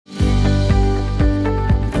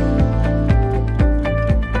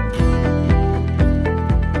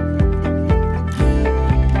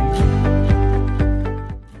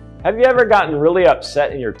Have you ever gotten really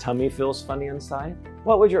upset and your tummy feels funny inside?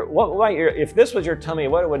 If this was your tummy,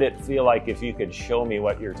 what would it feel like if you could show me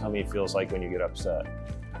what your tummy feels like when you get upset?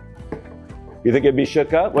 You think it'd be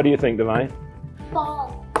shook up? What do you think, Divine?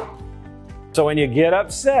 Ball. So when you get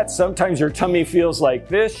upset, sometimes your tummy feels like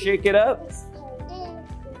this. Shake it up.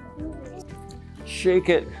 Shake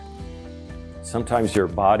it. Sometimes your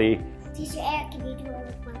body. Teacher Eric, can you do it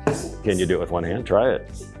with one hand? Can you do it with one hand? Try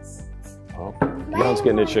it. Oh, Leon's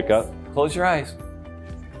getting it shook up. Close your eyes.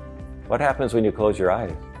 What happens when you close your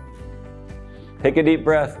eyes? Take a deep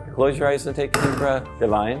breath. Close your eyes and take a deep breath.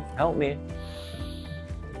 Divine, help me.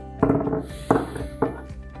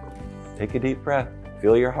 Take a deep breath.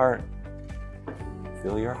 Feel your heart.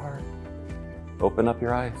 Feel your heart. Open up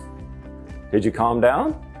your eyes. Did you calm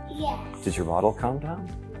down? Yes. Did your bottle calm down?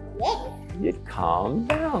 Yes. You calm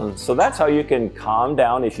down. So that's how you can calm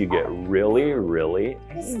down if you get really, really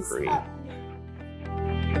angry.